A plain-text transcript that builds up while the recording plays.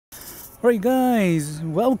Alright guys,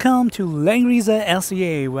 welcome to Langrisser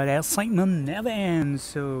Sea, where the excitement never ends.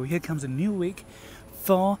 So here comes a new week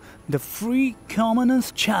for the Free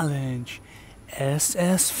Commoners Challenge,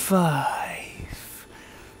 SS5.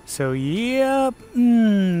 So yep,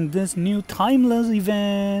 this new Timeless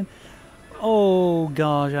event. Oh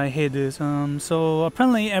gosh, I hate this. So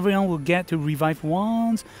apparently everyone will get to revive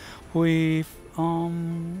once with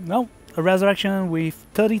a resurrection with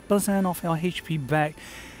 30% of your HP back.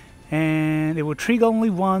 And it will trigger only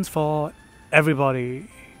once for everybody.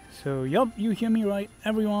 So yup, you hear me right,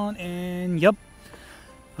 everyone. And yup,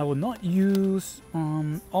 I will not use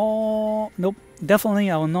nope, definitely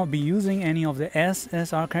I will not be using any of the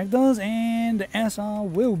SSR characters, and the SR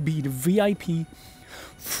will be the VIP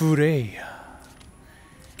Freya.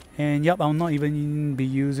 And yup, I will not even be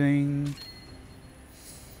using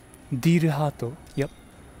Dirhato. Yup,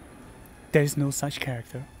 there is no such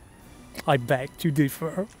character. I beg to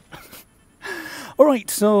differ. Alright,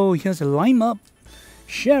 so here's a lineup.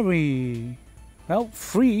 Sherry, well,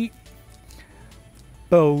 free.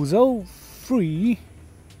 Bozo, free.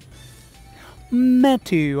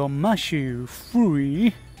 Matthew or Mashu,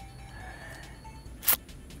 free.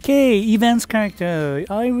 Okay, events character,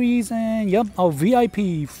 Iris, and yup, our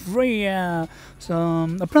VIP, Freya.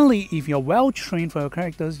 So apparently if you're well trained for your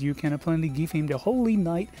characters, you can apparently give him the Holy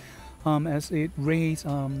Knight, as it raises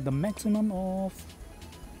the maximum of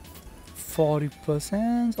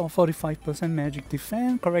 40% or 45% magic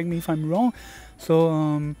defense. Correct me if I'm wrong. So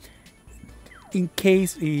in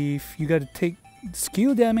case if you gotta take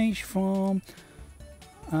skill damage from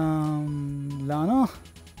Lana,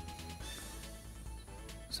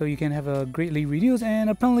 so you can have a greatly reduced. And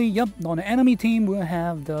apparently, yep, on the enemy team we'll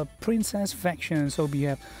have the princess faction. So we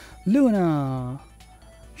have Luna,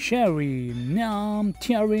 Sherry, Nam,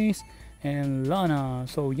 Tiaris, and Lana.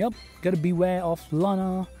 So yep, gotta beware of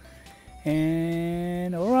Lana.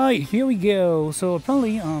 And alright, here we go. So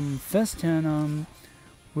apparently first turn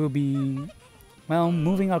we'll be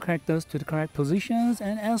moving our characters to the correct positions,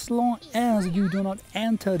 and as long as you do not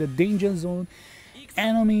enter the danger zone,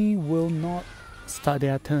 enemy will not start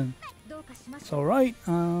their turn. So alright,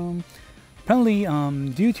 apparently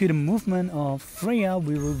due to the movement of Freya,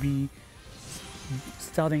 we will be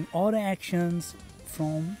starting all the actions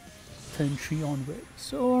from turn 3 onward.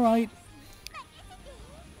 So alright,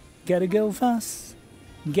 gotta go fast.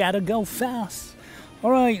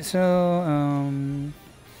 Alright, so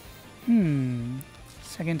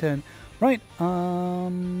second turn. Right,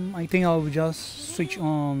 I think I'll just switch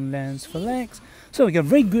on Lance Flex. So we got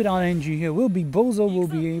very good RNG here. Bozo will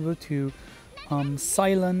be able to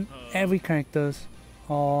silence every characters,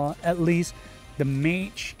 or at least the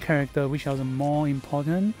mage character, which is a more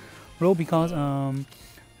important role, because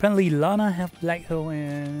apparently Lana have Black Hole,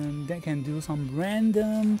 and that can do some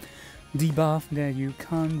random debuff that you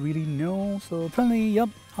can't really know. So apparently, yep,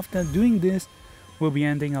 after doing this, we'll be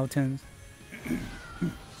ending our turns.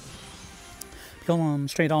 Because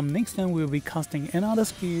straight on next turn we'll be casting another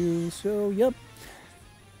skill. So yep.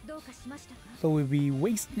 So we'll be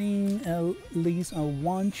wasting at least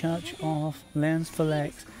one charge of Lance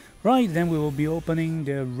Flex. Right, then we will be opening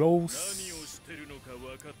the Rose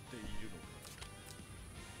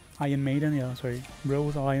Iron Maiden, yeah, sorry.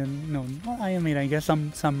 Rose Iron, no, not Iron Maiden, I guess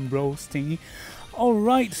some Rose thingy.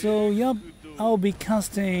 Alright, so yep, I'll be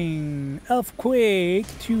casting Earthquake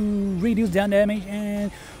to reduce their damage,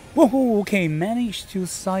 and woohoo, okay, managed to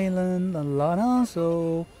silence Lana.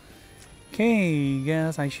 So okay,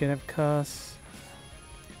 guess I should have cast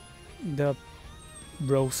the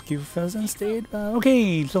Rose skill first instead.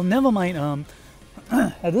 Okay, so never mind.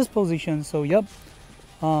 At this position, so yep,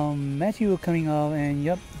 Matthew coming out, and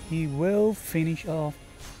yep, he will finish off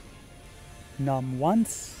Nam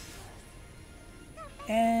once.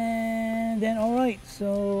 And then alright,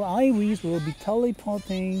 so Iris will be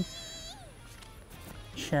teleporting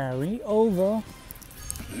Sherry over.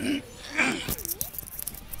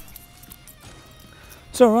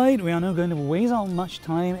 So right, we are not going to waste out much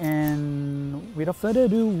time, and without further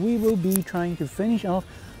ado, we will be trying to finish off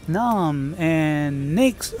Nam. And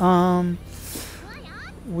next,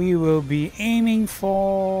 we will be aiming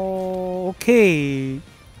for, okay,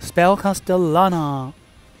 Spellcaster Lana.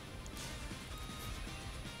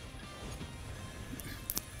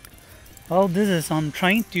 Well, this is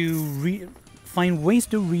trying to find ways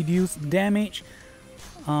to reduce damage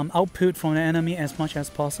output from the enemy as much as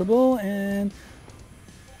possible, and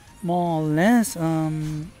more or less,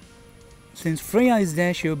 since Freya is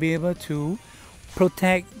there, she'll be able to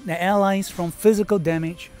protect the allies from physical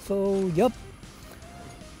damage. So yep.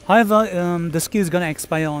 However, the skill is gonna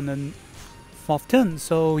expire on the 4th turn,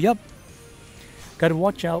 so yep, gotta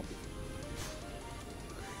watch out.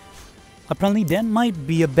 Apparently that might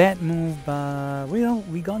be a bad move, but well,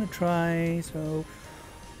 we gonna try. So,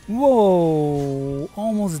 whoa,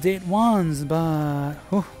 almost dead once, but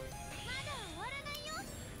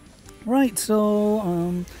right.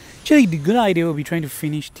 So actually the good idea will be trying to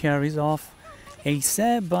finish Thierry's off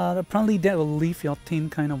ASAP, but apparently that will leave your team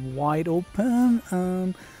kind of wide open.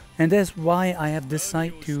 And that's why I have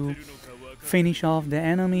decided to finish off the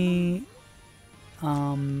enemy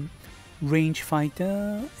range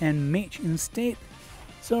fighter and mage instead.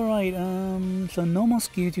 So right, so no more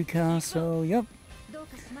skill to cast, so yep.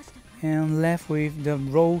 And left with the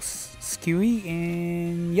rose skewy,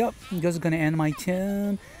 and yep, just gonna end my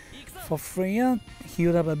turn for Freya,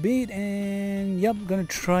 healed up a bit, and yep, gonna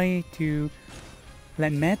try to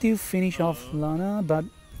let Matthew finish off Lana, but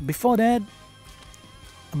before that,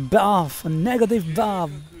 a buff, a negative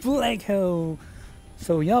buff, black hole.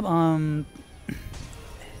 So yep,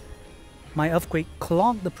 my earthquake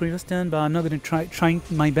clocked the previous turn, but I'm not gonna trying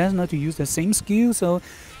my best not to use the same skill. So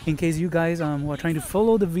in case you guys who are trying to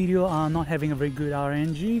follow the video are not having a very good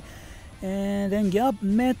RNG, and then yep,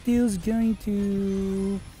 Matthew's going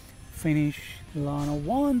to finish Lana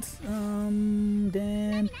once.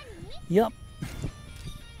 Then yep,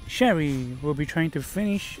 Sherry will be trying to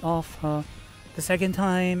finish off her the second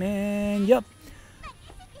time, and yep.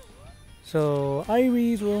 So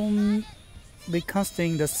Iris will be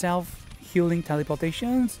casting the self-healing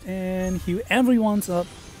teleportations and heal everyone's up.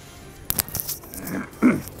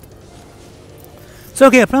 So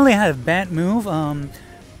okay, apparently I had a bad move.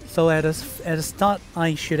 So at the start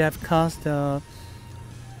I should have cast the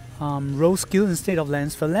rose skill instead of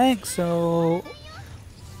lance for leg. So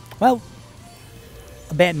well,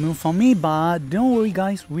 a bad move for me, but don't worry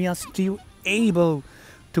guys, we are still able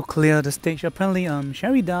to clear the stage. Apparently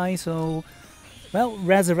Sherry died, so well,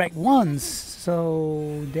 resurrect once,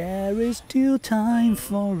 so there is still time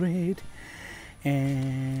for it,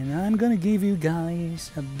 and I'm gonna give you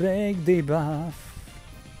guys a big debuff.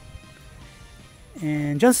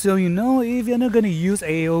 And just so you know, if you're not gonna use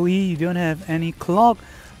AoE, you don't have any clock,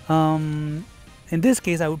 in this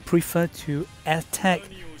case I would prefer to attack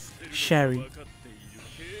Sherry,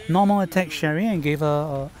 normal attack Sherry, and give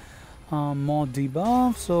her more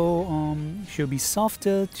debuff, so she'll be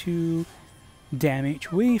softer to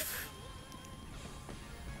damage with.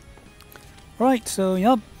 Right, so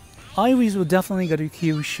yep, Iris will definitely gotta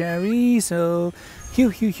heal Sherry, so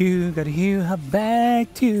heal, gotta heal her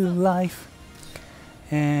back to life.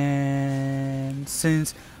 And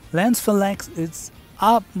since Lance for Lex is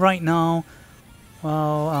up right now,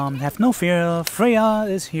 well, have no fear, Freya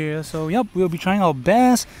is here, so yep, we'll be trying our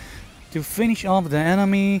best to finish off the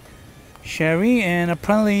enemy Sherry, and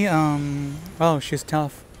apparently oh, she's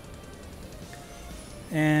tough.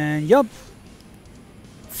 And yup,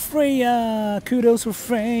 Freya, kudos for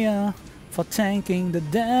Freya for tanking the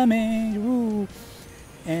damage. Woo.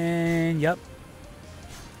 And yup,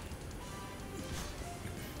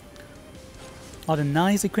 all the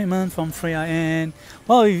nice equipment from Freya. And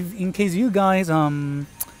well, in case you guys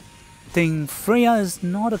think Freya is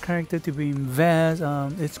not a character to be invest,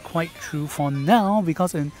 it's quite true for now,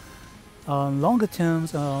 because in longer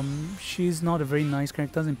terms, she's not a very nice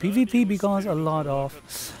character in PvP, because a lot of,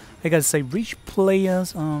 I gotta say, rich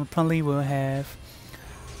players probably will have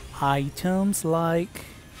items like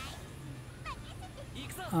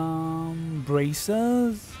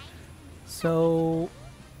bracers. So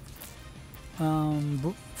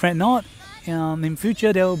fret not, in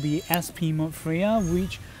future there will be SP mode Freya,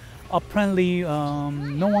 which apparently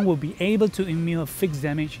no one will be able to immune a fixed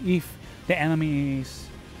damage if the enemy is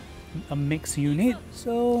a mixed unit.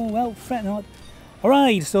 So well, fret not.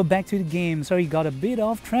 Alright, so back to the game. Sorry, got a bit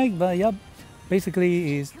off track, but yep,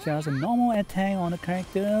 basically it's just a normal attack on the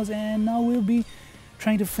characters, and now we'll be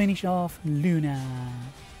trying to finish off Luna.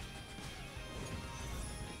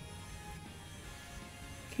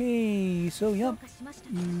 Okay, so yep,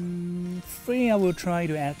 Freya will try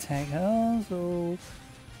to attack her, so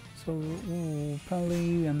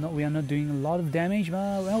probably we are not doing a lot of damage,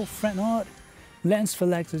 but well, fret not. Lance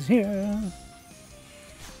Flex is here,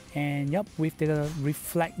 and yep, with the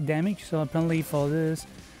reflect damage. So apparently for this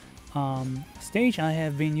stage I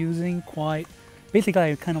have been using quite, basically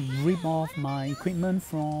I kind of rip off my equipment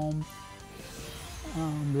from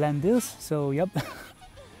Landis, so yep.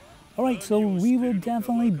 Alright, so we will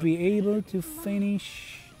definitely be able to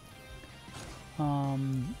finish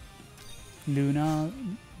Luna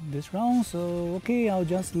this round. So okay, I'll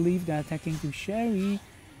just leave the attacking to Sherry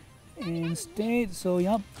instead. So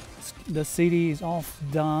yep, the city is off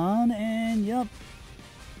done, and yep.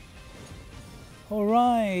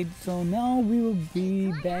 Alright, so now we will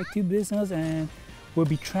be back to business, and will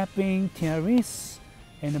be trapping Tiaris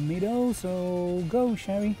in the middle, so go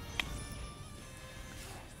Sherry.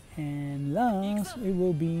 And last it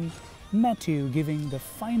will be Matthew giving the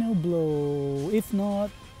final blow. If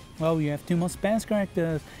not, well, you have 2 more space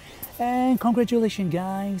characters. And congratulations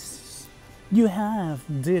guys, you have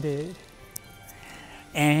did it.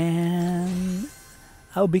 And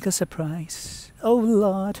how big a surprise, oh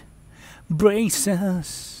Lord, brace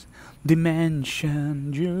us,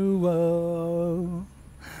 Dimension Duo.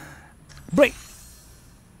 Break!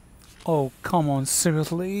 Oh, come on,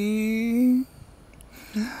 seriously?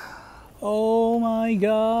 Oh my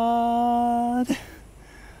god.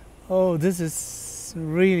 Oh, this is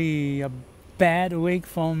really a bad week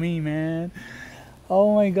for me, man.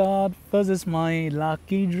 Oh my god, first is my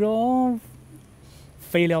lucky draw.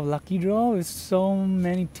 Failure of lucky draw with so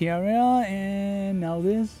many tiara, and now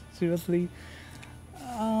this, seriously.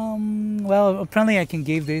 Well, apparently I can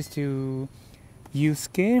give this to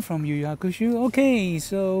Yusuke from Yu Yu Hakusho. Okay,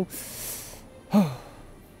 so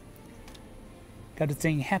got to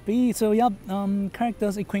think happy. So yep,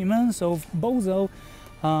 characters equipment. So Bozo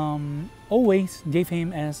always gave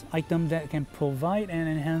him as item that can provide an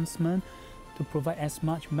enhancement to provide as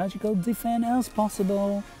much magical defense as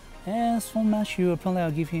possible. As for Mashu, apparently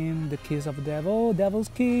I'll give him the Kiss of the Devil, Devil's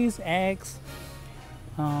Kiss, X,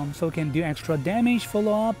 so can do extra damage,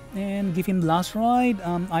 follow up, and give him Last Ride,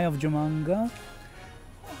 Eye of Jomanga,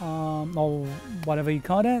 or whatever you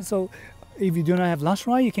call that. So if you do not have Last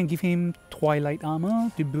Ride, you can give him Twilight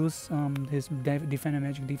Armor to boost his defense and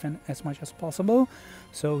magic defense as much as possible.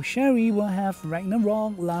 So Sherry will have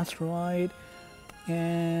Ragnarok, Last Ride,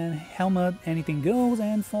 and Helmet, Anything Goes,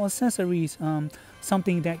 and for accessories,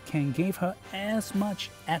 something that can give her as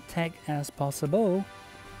much attack as possible.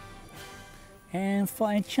 And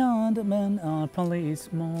for enchantment, probably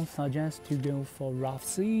it's more suggest to go for Rough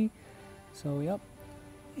Sea. So yep.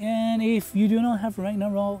 And if you do not have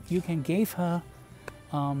Ragnarok, you can give her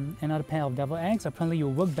another pair of Devil Eggs. Apparently it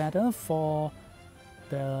will work better for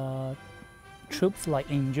the troops like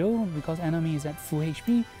Angel because enemy is at full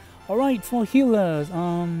HP. Alright, for healers,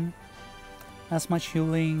 as much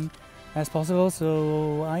healing as possible.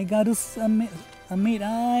 So I gotta admit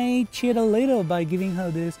I cheated a little by giving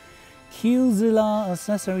her this Healzilla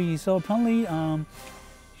accessory. So apparently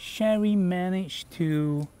Sherry managed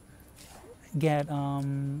to get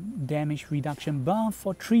damage reduction buff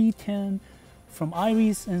for 3 turns from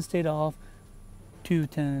Iris instead of 2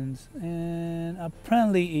 turns. And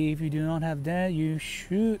apparently if you do not have that, you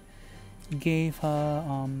should give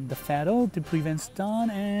her the Fatal to prevent stun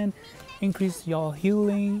and increase your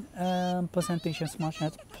healing percentage as much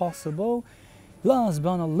as possible. Last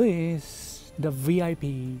but not least, the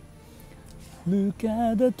VIP. Look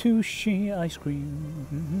at the Tushy ice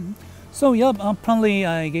cream. So yep, apparently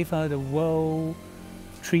I gave her the World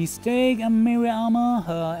 3 Stake and Mirror Armor,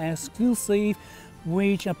 her exclusive,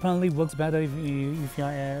 which apparently works better if you're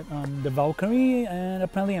at the Valkyrie, and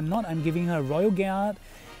apparently I'm not. I'm giving her Royal Guard.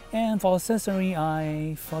 And for accessory,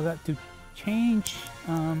 I forgot to change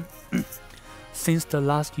since the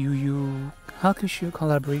last Yu Yu Hakusho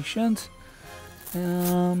collaborations.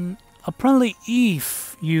 Apparently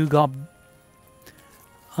if you got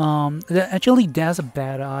actually there's a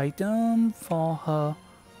better item for her.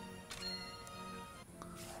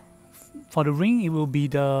 For the ring, it will be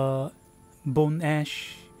the Bone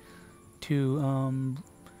Ash to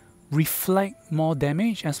reflect more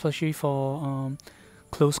damage, especially for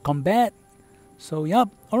close combat. So yep,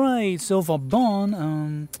 alright, so for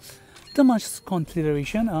Bond, too much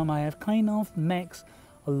consideration. I have kind of maxed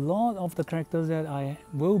a lot of the characters that I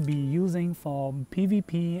will be using for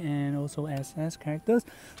PvP and also SS characters.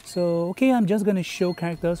 So okay, I'm just gonna show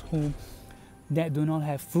characters that do not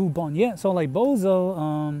have full bond yet. So like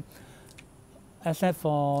Bozo, except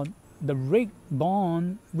for the Rig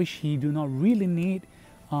bond, which he do not really need.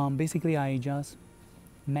 Basically I just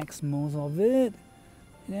max most of it.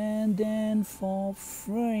 And then for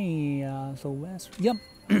Freya, so where's, yep.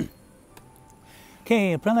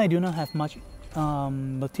 Okay, apparently I do not have much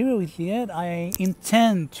material yet. I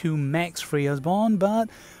intend to max Freya's bond, but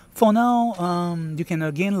for now you can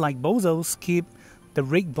again, like Bozo, skip the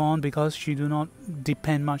Rig bond because she do not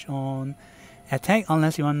depend much on attack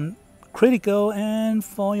unless you want critical. And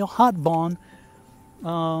for your Heart bond,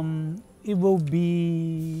 it will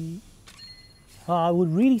be I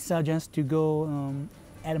would really suggest to go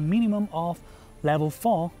at a minimum of level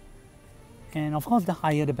 4, and of course the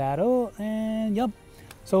higher the battle. And yep,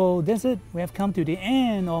 so that's it. We have come to the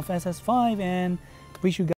end of SS5 and wish you guys